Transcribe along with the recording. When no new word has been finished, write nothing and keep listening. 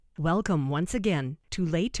Welcome once again to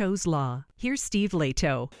Leto's Law. Here's Steve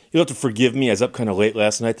Leto. You'll have to forgive me. I was up kind of late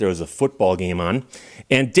last night. There was a football game on.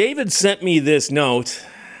 And David sent me this note.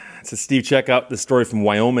 It said, Steve, check out this story from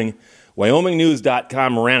Wyoming.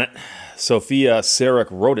 WyomingNews.com ran it. Sophia Sarek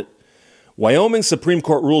wrote it. Wyoming Supreme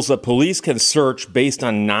Court rules that police can search based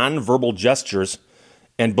on nonverbal gestures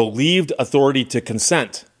and believed authority to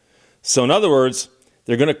consent. So in other words,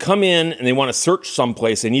 they're going to come in and they want to search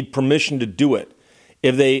someplace. They need permission to do it.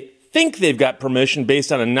 If they think they've got permission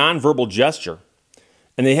based on a nonverbal gesture,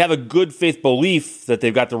 and they have a good faith belief that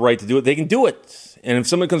they've got the right to do it, they can do it. And if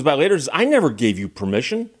someone comes by later and says, I never gave you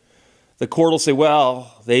permission, the court will say,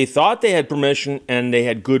 well, they thought they had permission and they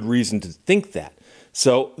had good reason to think that.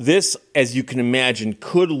 So this, as you can imagine,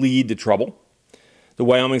 could lead to trouble. The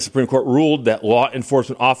Wyoming Supreme Court ruled that law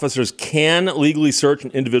enforcement officers can legally search an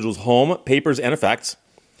individual's home, papers, and effects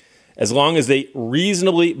as long as they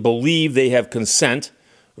reasonably believe they have consent,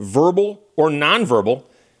 verbal or nonverbal,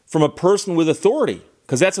 from a person with authority.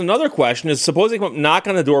 Because that's another question, is suppose they come up, knock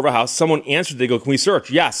on the door of a house, someone answers, they go, can we search?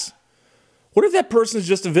 Yes. What if that person is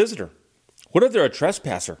just a visitor? What if they're a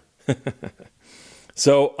trespasser?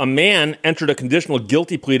 So a man entered a conditional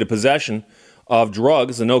guilty plea to possession of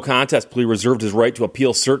drugs. The no-contest plea reserved his right to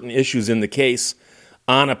appeal certain issues in the case.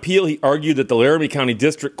 On appeal, he argued that the Laramie County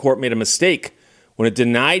District Court made a mistake when it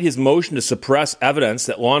denied his motion to suppress evidence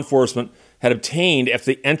that law enforcement had obtained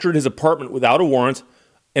after they entered his apartment without a warrant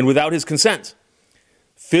and without his consent.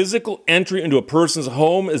 Physical entry into a person's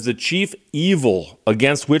home is the chief evil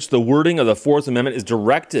against which the wording of the Fourth Amendment is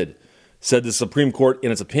directed, said the Supreme Court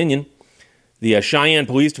in its opinion. The Cheyenne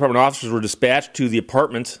Police Department officers were dispatched to the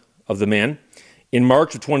apartment of the man in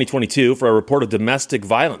March of 2022 for a report of domestic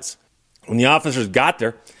violence. When the officers got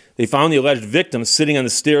there, they found the alleged victim sitting on the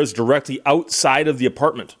stairs directly outside of the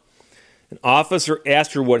apartment. An officer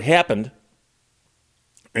asked her what happened,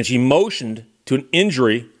 and she motioned to an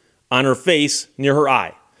injury on her face near her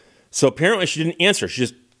eye. So apparently she didn't answer. She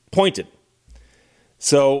just pointed.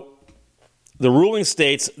 So the ruling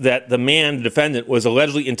states that the man, the defendant, was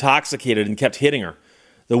allegedly intoxicated and kept hitting her.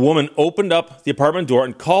 The woman opened up the apartment door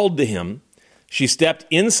and called to him. She stepped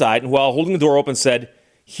inside and while holding the door open said,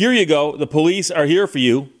 "Here you go, the police are here for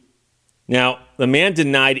you." Now, the man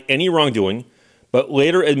denied any wrongdoing, but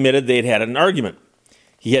later admitted they had had an argument.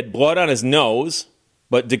 He had blood on his nose,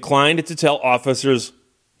 but declined to tell officers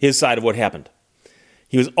his side of what happened.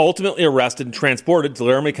 He was ultimately arrested and transported to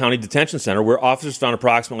Laramie County Detention Center, where officers found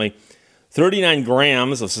approximately 39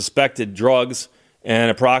 grams of suspected drugs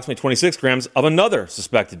and approximately 26 grams of another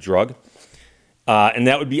suspected drug, and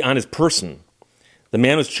that would be on his person. The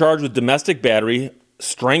man was charged with domestic battery,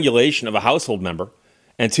 strangulation of a household member,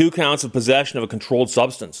 and 2 counts of possession of a controlled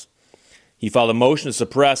substance. He filed a motion to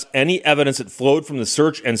suppress any evidence that flowed from the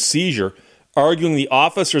search and seizure, arguing the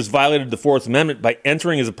officers violated the Fourth Amendment by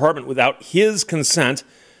entering his apartment without his consent,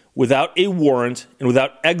 without a warrant, and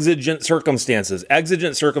without exigent circumstances.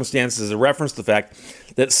 Exigent circumstances is a reference to the fact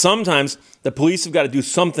that sometimes the police have got to do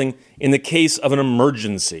something in the case of an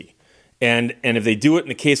emergency. And if they do it in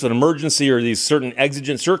the case of an emergency or these certain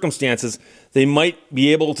exigent circumstances, they might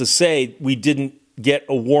be able to say, we didn't get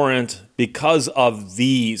a warrant because of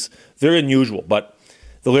these. Very unusual. But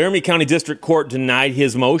the Laramie County District Court denied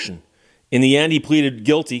his motion. In the end, he pleaded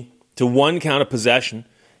guilty to 1 count of possession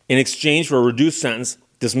in exchange for a reduced sentence,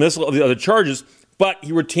 dismissal of the other charges, but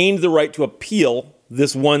he retained the right to appeal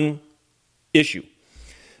this one issue.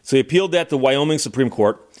 So he appealed that to Wyoming Supreme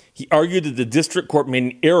Court. He argued that the district court made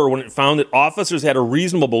an error when it found that officers had a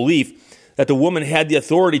reasonable belief that the woman had the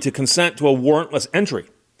authority to consent to a warrantless entry.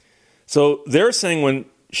 So they're saying when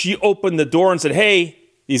she opened the door and said, hey,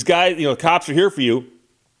 these guys, cops are here for you,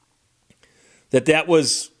 that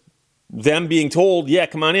was them being told, yeah,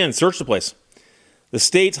 come on in, search the place. The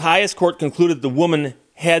state's highest court concluded the woman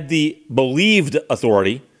had the believed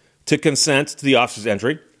authority to consent to the officer's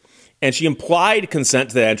entry, and she implied consent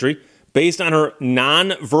to the entry based on her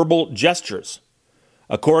nonverbal gestures.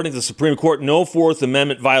 According to the Supreme Court, no Fourth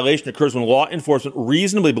Amendment violation occurs when law enforcement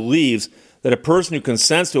reasonably believes that a person who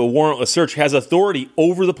consents to a warrantless search has authority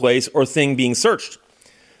over the place or thing being searched.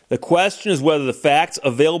 The question is whether the facts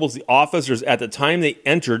available to the officers at the time they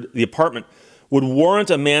entered the apartment would warrant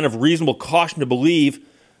a man of reasonable caution to believe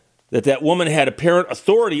that woman had apparent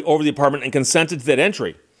authority over the apartment and consented to that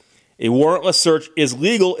entry. A warrantless search is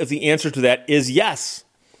legal if the answer to that is yes.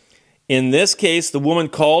 In this case, the woman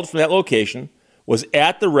called from that location, was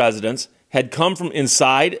at the residence, had come from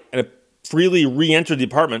inside and freely re-entered the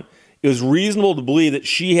apartment. It was reasonable to believe that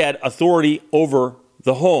she had authority over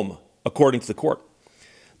the home, according to the court.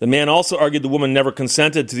 The man also argued the woman never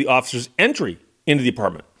consented to the officer's entry into the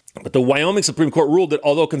apartment. But the Wyoming Supreme Court ruled that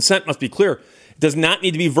although consent must be clear, it does not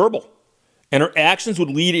need to be verbal. And her actions would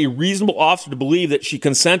lead a reasonable officer to believe that she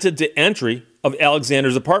consented to entry of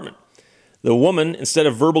Alexander's apartment. The woman, instead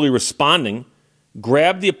of verbally responding,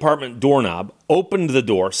 grabbed the apartment doorknob, opened the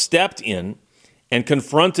door, stepped in, and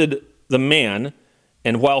confronted the man.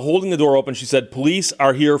 And while holding the door open, she said, "Police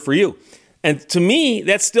are here for you." And to me,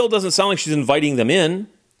 that still doesn't sound like she's inviting them in.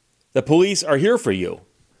 The police are here for you.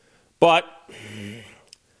 But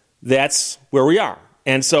that's where we are.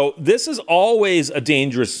 And so this is always a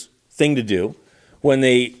dangerous thing to do when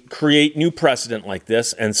they create new precedent like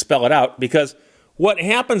this and spell it out, because what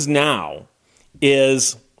happens now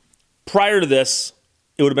is, prior to this,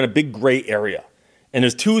 it would have been a big gray area. And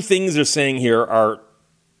there's two things they're saying here are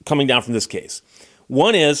coming down from this case.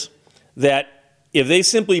 One is that if they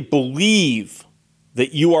simply believe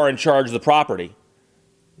that you are in charge of the property,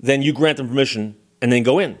 then you grant them permission and then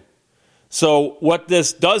go in. So what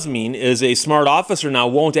this does mean is a smart officer now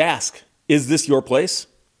won't ask, "Is this your place?"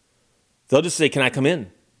 They'll just say, "Can I come in?"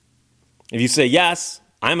 If you say yes,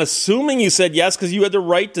 I'm assuming you said yes because you had the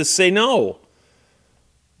right to say no.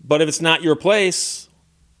 But if it's not your place,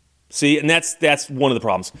 see, and that's one of the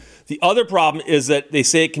problems. The other problem is that they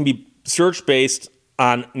say it can be search based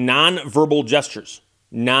on nonverbal gestures.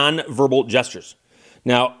 Nonverbal gestures.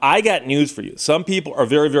 Now, I got news for you. Some people are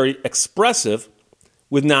very, very expressive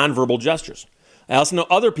with nonverbal gestures. I also know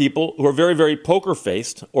other people who are very, very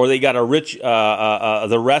poker-faced, or they got a rich, the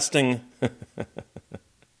resting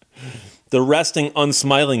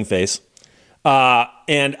unsmiling face.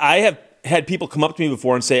 And I have had people come up to me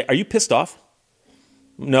before and say, "Are you pissed off?"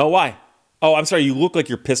 "No, why?" "Oh, I'm sorry, you look like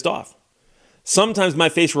you're pissed off." Sometimes my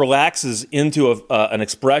face relaxes into an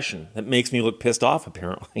expression that makes me look pissed off,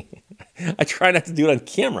 apparently. I try not to do it on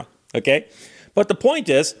camera, okay? But the point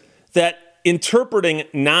is that interpreting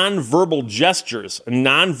nonverbal gestures,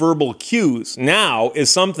 nonverbal cues now is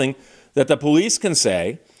something that the police can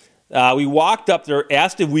say. We walked up there,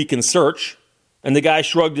 asked if we can search, and the guy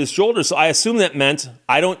shrugged his shoulders. So I assume that meant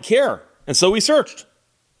I don't care. And so we searched.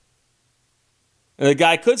 And the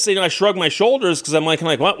guy could say, "No, I shrugged my shoulders because I'm like,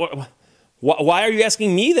 what? Why are you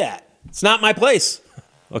asking me that? It's not my place."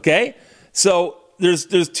 Okay? So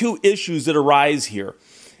there's two issues that arise here.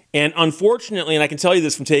 And unfortunately, and I can tell you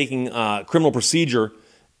this from taking criminal procedure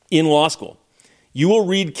in law school, you will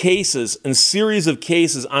read cases and series of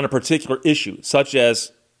cases on a particular issue, such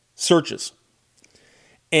as searches.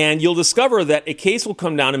 And you'll discover that a case will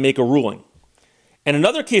come down and make a ruling. And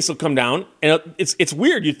another case will come down, and it's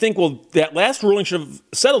weird. You'd think, well, that last ruling should have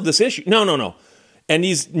settled this issue. No. And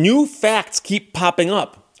these new facts keep popping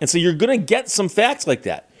up. And so you're going to get some facts like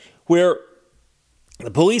that, where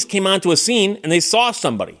the police came onto a scene and they saw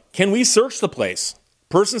somebody. Can we search the place?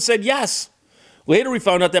 Person said yes. Later we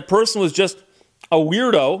found out that person was just a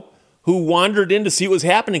weirdo who wandered in to see what was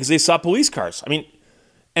happening because they saw police cars.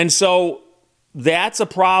 And so that's a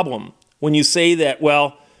problem when you say that,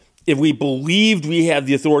 well, if we believed we have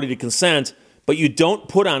the authority to consent, but you don't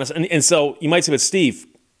put on us. And so you might say, "But Steve,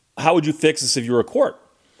 how would you fix this if you were a court?"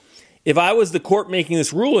 If I was the court making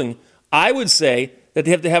this ruling, I would say that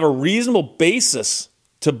they have to have a reasonable basis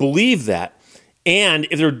to believe that. And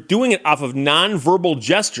if they're doing it off of nonverbal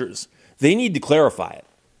gestures, they need to clarify it.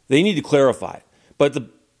 But the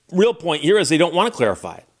real point here is they don't want to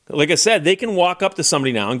clarify it. Like I said, they can walk up to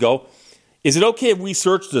somebody now and go, "Is it okay if we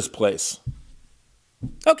search this place?"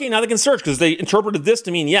 Okay, now they can search because they interpreted this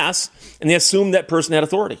to mean yes, and they assumed that person had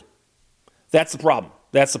authority. That's the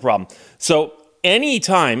problem. So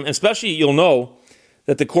anytime, especially you'll know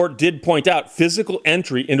that the court did point out physical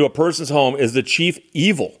entry into a person's home is the chief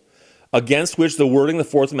evil against which the wording of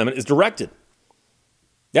the Fourth Amendment is directed.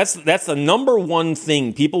 That's the number one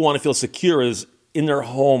thing people want to feel secure is in their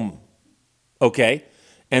home. Okay?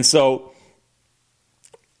 And so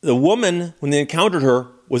the woman, when they encountered her,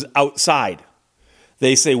 was outside.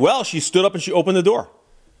 They say, well, she stood up and she opened the door.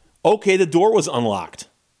 Okay, the door was unlocked.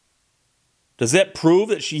 Does that prove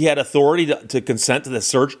that she had authority to consent to the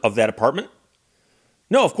search of that apartment?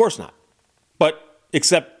 No, of course not. But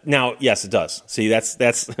except now, yes, it does. See, that's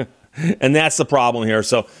and that's the problem here.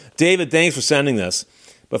 So, David, thanks for sending this.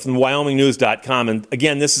 But from WyomingNews.com, and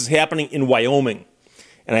again, this is happening in Wyoming.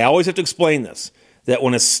 And I always have to explain this, that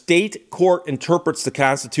when a state court interprets the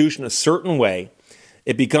Constitution a certain way,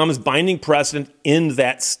 it becomes binding precedent in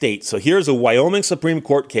that state. So here's a Wyoming Supreme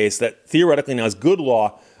Court case that theoretically now is good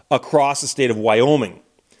law across the state of Wyoming.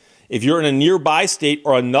 If you're in a nearby state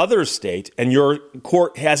or another state and your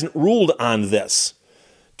court hasn't ruled on this,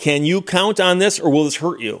 can you count on this or will this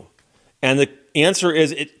hurt you? And the answer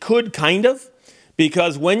is it could kind of,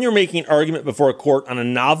 Because when you're making an argument before a court on a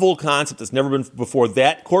novel concept that's never been before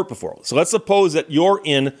that court before, so let's suppose that you're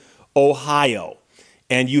in Ohio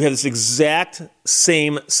and you have this exact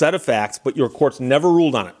same set of facts, but your court's never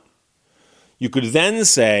ruled on it. You could then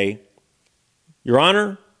say, Your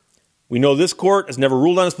Honor, we know this court has never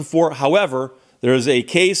ruled on this before. However, there is a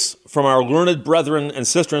case from our learned brethren and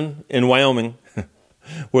sistren in Wyoming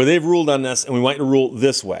where they've ruled on this, and we want you to rule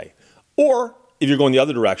this way. Or, if you're going the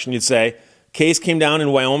other direction, you'd say, case came down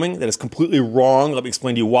in Wyoming that is completely wrong. Let me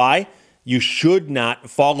explain to you why. You should not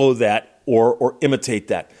follow that or imitate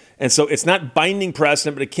that. And so it's not binding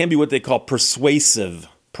precedent, but it can be what they call persuasive.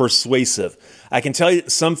 I can tell you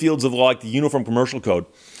that some fields of law, like the Uniform Commercial Code,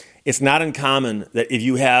 it's not uncommon that if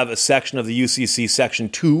you have a section of the UCC, Section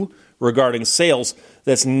 2, regarding sales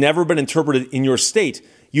that's never been interpreted in your state,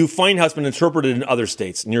 you find how it's been interpreted in other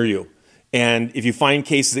states near you. And if you find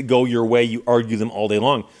cases that go your way, you argue them all day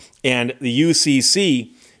long. And the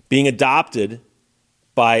UCC being adopted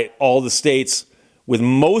by all the states, with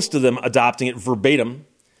most of them adopting it verbatim,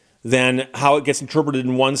 then how it gets interpreted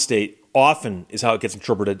in one state often is how it gets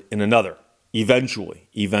interpreted in another, eventually.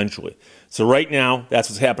 So right now, that's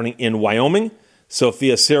what's happening in Wyoming.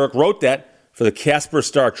 Sophia Sarek wrote that for the Casper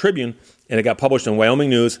Star Tribune, and it got published on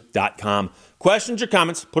wyomingnews.com. Questions or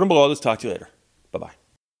comments, put them below. Let's talk to you later. Bye-bye.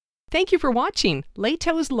 Thank you for watching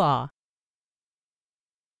Leto's Law.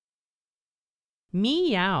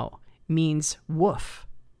 Meow means woof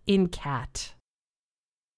in cat.